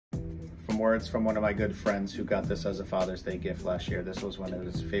words from one of my good friends who got this as a Father's Day gift last year. This was one of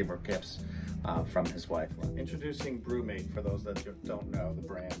his favorite gifts from his wife. Introducing BruMate, for those that don't know the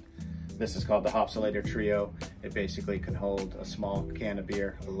brand. This is called the Hopsulator Trio. It basically can hold a small can of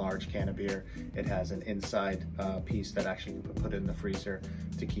beer, a large can of beer. It has an inside piece that actually you can put in the freezer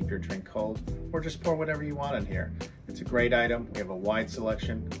to keep your drink cold, or just pour whatever you want in here. It's a great item. We have a wide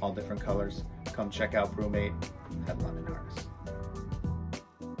selection, all different colors. Come check out BruMate at London Harvest.